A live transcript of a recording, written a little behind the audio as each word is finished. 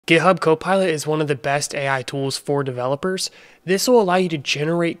GitHub Copilot is one of the best AI tools for developers. This will allow you to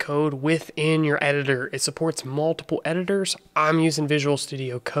generate code within your editor. It supports multiple editors. I'm using Visual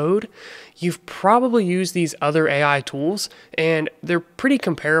Studio Code. You've probably used these other AI tools, and they're pretty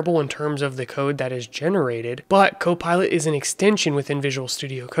comparable in terms of the code that is generated, but Copilot is an extension within Visual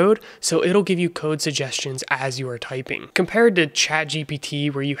Studio Code, so it'll give you code suggestions as you are typing. Compared to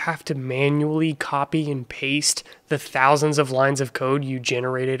ChatGPT, where you have to manually copy and paste the thousands of lines of code you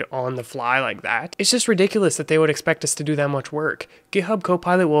generated on the fly like that, it's just ridiculous that they would expect us to do that much work. GitHub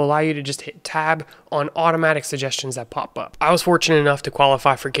Copilot will allow you to just hit tab on automatic suggestions that pop up. I was fortunate enough to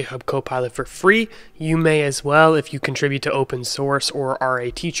qualify for GitHub Copilot for free. You may as well if you contribute to open source or are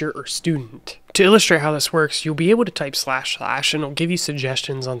a teacher or student. To illustrate how this works, you'll be able to type / and it'll give you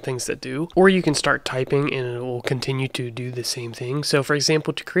suggestions on things that do, or you can start typing and it will continue to do the same thing. So for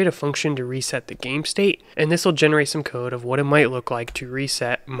example, to create a function to reset the game state, and this will generate some code of what it might look like to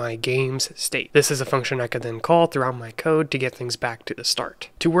reset my game's state. This is a function I could then call throughout my code to get things back to the start.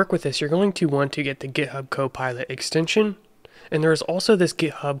 To work with this, you're going to want to get the GitHub Copilot extension, and there is also this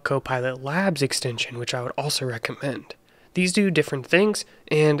GitHub Copilot Labs extension, which I would also recommend. These do different things,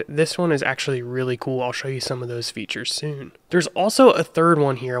 and this one is actually really cool. I'll show you some of those features soon. There's also a third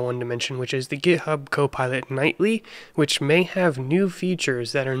one here I wanted to mention, which is the GitHub Copilot Nightly, which may have new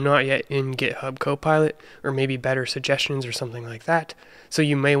features that are not yet in GitHub Copilot, or maybe better suggestions or something like that. So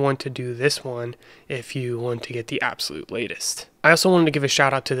you may want to do this one if you want to get the absolute latest. I also wanted to give a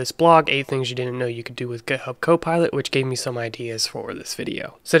shout out to this blog, 8 Things You Didn't Know You Could Do with GitHub Copilot, which gave me some ideas for this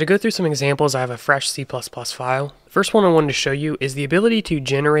video. So to go through some examples, I have a fresh C++ file. The first one I wanted to show you is the ability to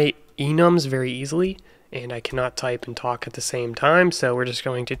generate enums very easily, and I cannot type and talk at the same time, so we're just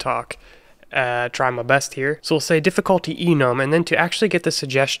going to talk. Try my best here. So we'll say difficulty enum, and then to actually get the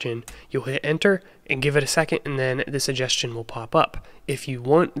suggestion, you'll hit enter and give it a second, and then the suggestion will pop up. If you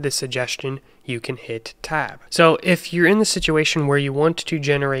want the suggestion, you can hit tab. So if you're in the situation where you want to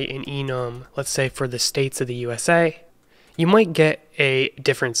generate an enum, let's say for the states of the USA, you might get a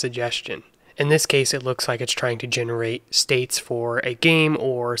different suggestion. In this case, it looks like it's trying to generate states for a game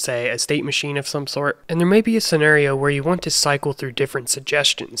or, say, a state machine of some sort. And there may be a scenario where you want to cycle through different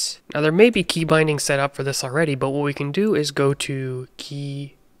suggestions. Now, there may be key bindings set up for this already, but what we can do is go to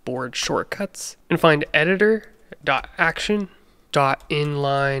keyboard shortcuts and find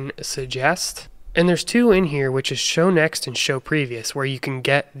editor.action.inline_suggest. And there's 2 in here, which is show next and show previous, where you can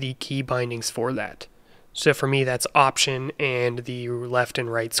get the key bindings for that. So for me, that's option and the left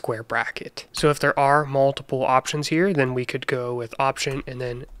and right square bracket. So if there are multiple options here, then we could go with option and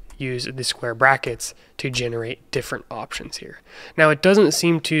then use the square brackets to generate different options here. Now it doesn't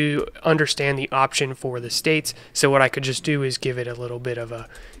seem to understand the option for the states, so what I could just do is give it a little bit of a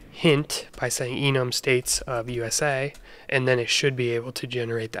hint by saying enum states of USA, and then it should be able to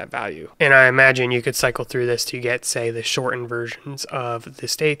generate that value. And I imagine you could cycle through this to get, say, the shortened versions of the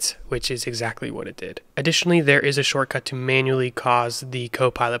states, which is exactly what it did. Additionally, there is a shortcut to manually cause the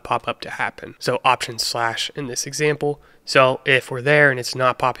Copilot pop-up to happen. So option / in this example. So if we're there and it's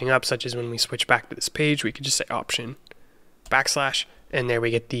not popping up, such as when we switch back to this page, we could just say option / and there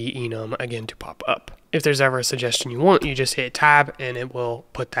we get the enum again to pop up. If there's ever a suggestion you want, you just hit tab and it will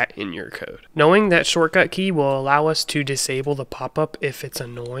put that in your code. Knowing that shortcut key will allow us to disable the pop-up if it's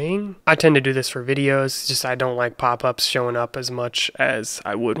annoying. I tend to do this for videos, just I don't like pop-ups showing up as much as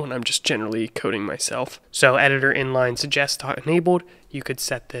I would when I'm just generally coding myself. So editor inline suggest enabled, you could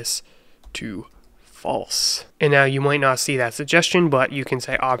set this to false. And now you might not see that suggestion, but you can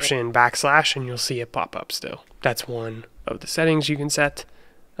say option / and you'll see it pop up still. That's one of the settings you can set.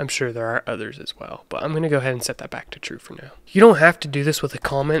 I'm sure there are others as well, but I'm going to go ahead and set that back to true for now. You don't have to do this with a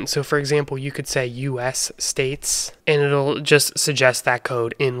comment. So for example, you could say US states and it'll just suggest that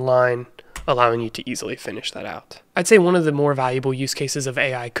code in line, allowing you to easily finish that out. I'd say one of the more valuable use cases of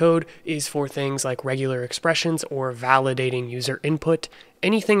AI code is for things like regular expressions or validating user input,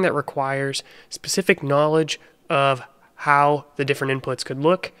 anything that requires specific knowledge of how the different inputs could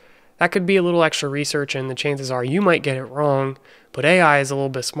look. That could be a little extra research, and the chances are you might get it wrong, but AI is a little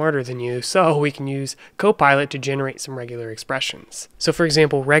bit smarter than you, so we can use Copilot to generate some regular expressions. So for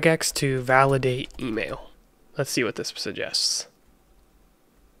example, regex to validate email. Let's see what this suggests.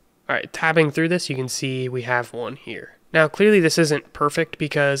 All right, tabbing through this, you can see we have one here. Now clearly this isn't perfect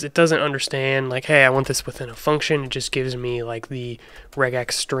because it doesn't understand like, hey, I want this within a function. It just gives me like the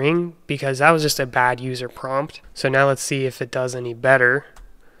regex string because that was just a bad user prompt. So now let's see if it does any better.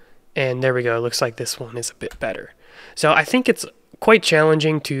 And there we go, it looks like this one is a bit better. So I think it's quite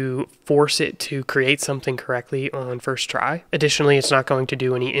challenging to force it to create something correctly on first try. Additionally, it's not going to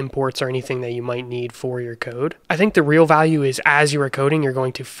do any imports or anything that you might need for your code. I think the real value is as you are coding, you're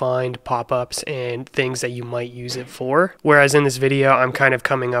going to find pop-ups and things that you might use it for. Whereas in this video, I'm kind of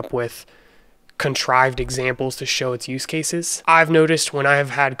coming up with contrived examples to show its use cases. I've noticed when I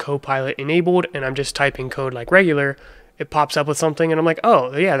have had Copilot enabled and I'm just typing code like regular, it pops up with something and I'm like,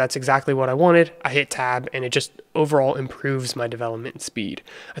 oh yeah, that's exactly what I wanted. I hit tab and it just overall improves my development speed.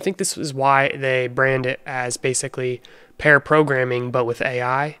 I think this is why they brand it as basically pair programming, but with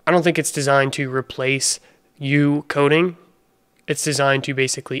AI. I don't think it's designed to replace you coding. It's designed to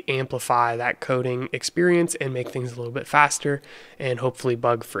basically amplify that coding experience and make things a little bit faster and hopefully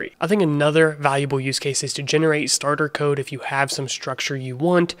bug-free. I think another valuable use case is to generate starter code if you have some structure you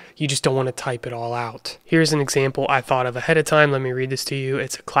want, you just don't want to type it all out. Here's an example I thought of ahead of time. Let me read this to you.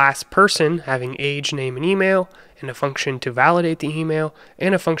 It's a class person having age, name, and email, and a function to validate the email,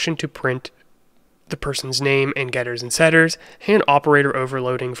 and a function to print the person's name and getters and setters, and operator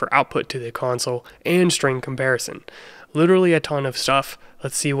overloading for output to the console, and string comparison. Literally a ton of stuff.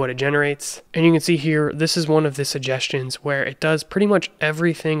 Let's see what it generates. And you can see here, this is one of the suggestions where it does pretty much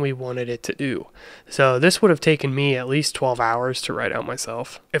everything we wanted it to do. So this would have taken me at least 12 hours to write out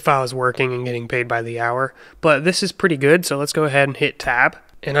myself if I was working and getting paid by the hour. But this is pretty good, so let's go ahead and hit tab.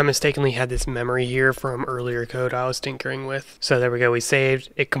 And I mistakenly had this memory here from earlier code I was tinkering with. So there we go, we saved.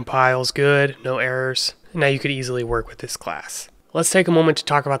 It compiles good, no errors. Now you could easily work with this class. Let's take a moment to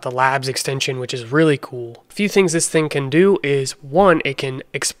talk about the labs extension, which is really cool. A few things this thing can do is, one, it can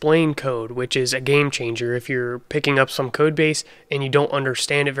explain code, which is a game changer. If you're picking up some code base and you don't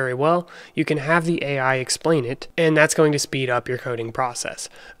understand it very well, you can have the AI explain it, and that's going to speed up your coding process.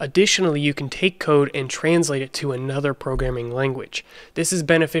 Additionally, you can take code and translate it to another programming language. This is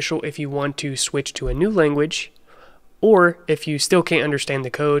beneficial if you want to switch to a new language, or if you still can't understand the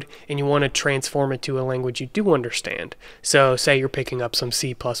code and you want to transform it to a language you do understand. So say you're picking up some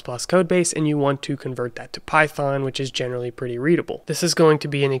C++ code base and you want to convert that to Python, which is generally pretty readable. This is going to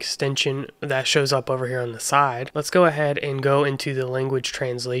be an extension that shows up over here on the side. Let's go ahead and go into the language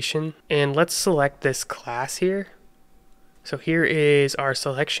translation and let's select this class here. So here is our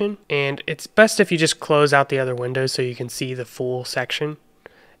selection, and it's best if you just close out the other windows so you can see the full section.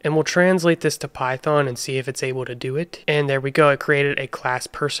 And we'll translate this to Python and see if it's able to do it. And there we go, it created a class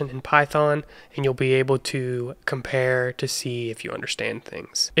person in Python, and you'll be able to compare to see if you understand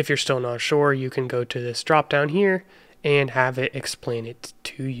things. If you're still not sure, you can go to this drop down here and have it explain it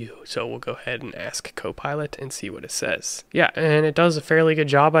to you. So we'll go ahead and ask Copilot and see what it says. Yeah, and it does a fairly good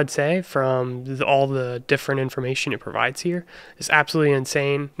job, I'd say, from all the different information it provides here. It's absolutely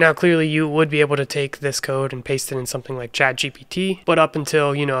insane. Now, clearly you would be able to take this code and paste it in something like ChatGPT, but up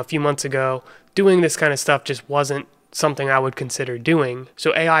until, a few months ago, doing this kind of stuff just wasn't something I would consider doing.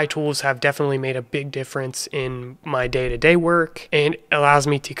 So AI tools have definitely made a big difference in my day-to-day work and allows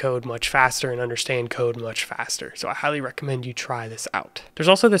me to code much faster and understand code much faster. So I highly recommend you try this out. There's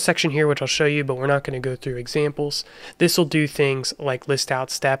also this section here which I'll show you, but we're not going to go through examples. This will do things like list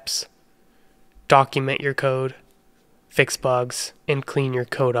out steps, document your code, fix bugs, and clean your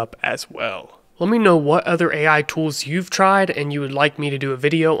code up as well. Let me know what other AI tools you've tried and you would like me to do a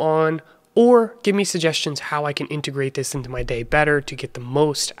video on, or give me suggestions how I can integrate this into my day better to get the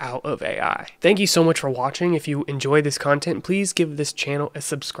most out of AI. Thank you so much for watching. If you enjoy this content, please give this channel a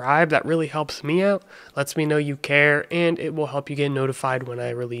subscribe. That really helps me out, lets me know you care, and it will help you get notified when I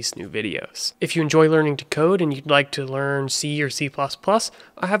release new videos. If you enjoy learning to code and you'd like to learn C or C++,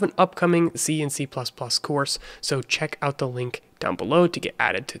 I have an upcoming C and C++ course, so check out the link down below to get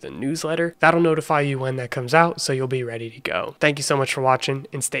added to the newsletter. That'll notify you when that comes out, so you'll be ready to go. Thank you so much for watching,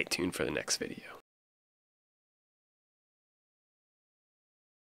 and stay tuned for the next video.